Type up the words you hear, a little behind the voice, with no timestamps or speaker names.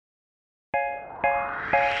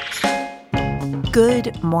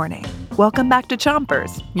Good morning. Welcome back to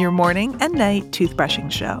Chompers, your morning and night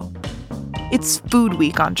toothbrushing show. It's Food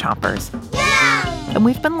Week on Chompers. Yum! And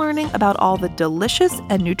we've been learning about all the delicious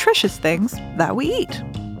and nutritious things that we eat.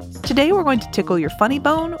 Today we're going to tickle your funny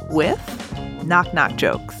bone with knock-knock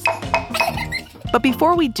jokes. But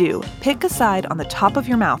before we do, pick a side on the top of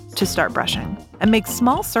your mouth to start brushing and make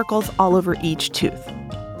small circles all over each tooth.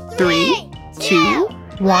 3, 2,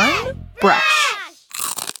 1, brush.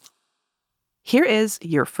 Here is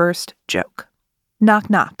your first joke. Knock,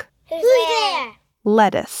 knock. Who's there?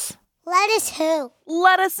 Lettuce. Lettuce who?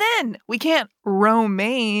 Let us in. We can't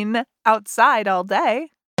romaine outside all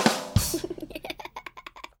day.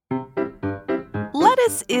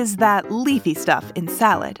 Lettuce is that leafy stuff in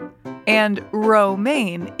salad, and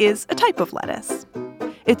romaine is a type of lettuce.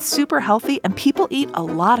 It's super healthy and people eat a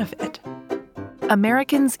lot of it.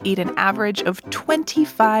 Americans eat an average of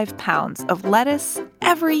 25 pounds of lettuce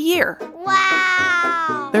every year.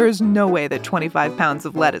 Wow! There is no way that 25 pounds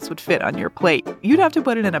of lettuce would fit on your plate. You'd have to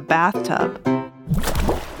put it in a bathtub.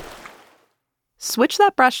 Switch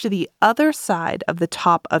that brush to the other side of the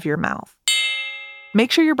top of your mouth.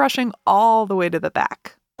 Make sure you're brushing all the way to the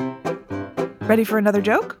back. Ready for another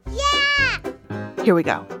joke? Yeah! Here we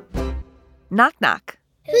go. Knock, knock.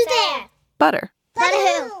 Who's there? Butter. Butter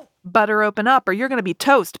who? Butter open up or you're going to be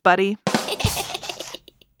toast, buddy.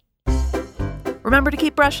 Remember to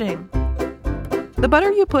keep brushing. The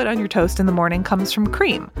butter you put on your toast in the morning comes from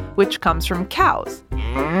cream, which comes from cows.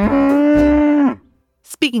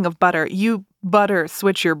 Speaking of butter, you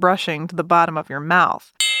switch your brushing to the bottom of your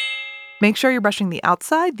mouth. Make sure you're brushing the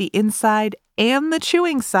outside, the inside, and the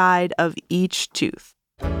chewing side of each tooth.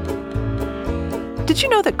 Did you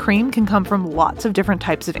know that cream can come from lots of different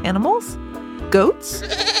types of animals? Goats,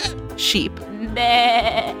 sheep,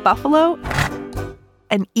 buffalo,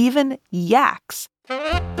 and even yaks.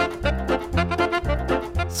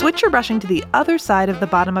 Switch your brushing to the other side of the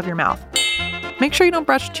bottom of your mouth. Make sure you don't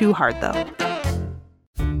brush too hard, though.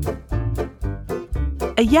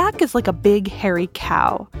 A yak is like a big, hairy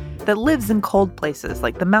cow that lives in cold places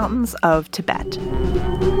like the mountains of Tibet.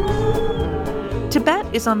 Tibet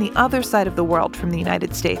is on the other side of the world from the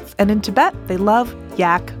United States, and in Tibet, they love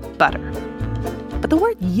yak butter. But the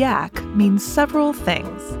word yak means several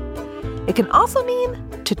things. It can also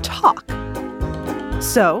mean to talk.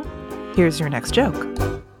 So, here's your next joke.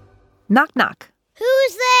 Knock, knock.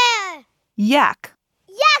 Who's there? Yak.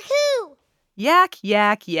 Yak who? Yak,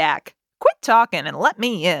 yak, yak. Quit talking and let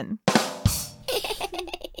me in.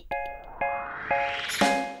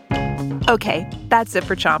 Okay, that's it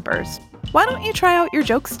for Chompers. Why don't you try out your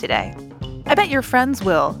jokes today? I bet your friends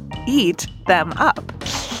will eat them up.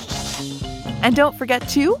 And don't forget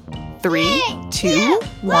to 3, 2,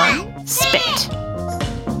 1, spit.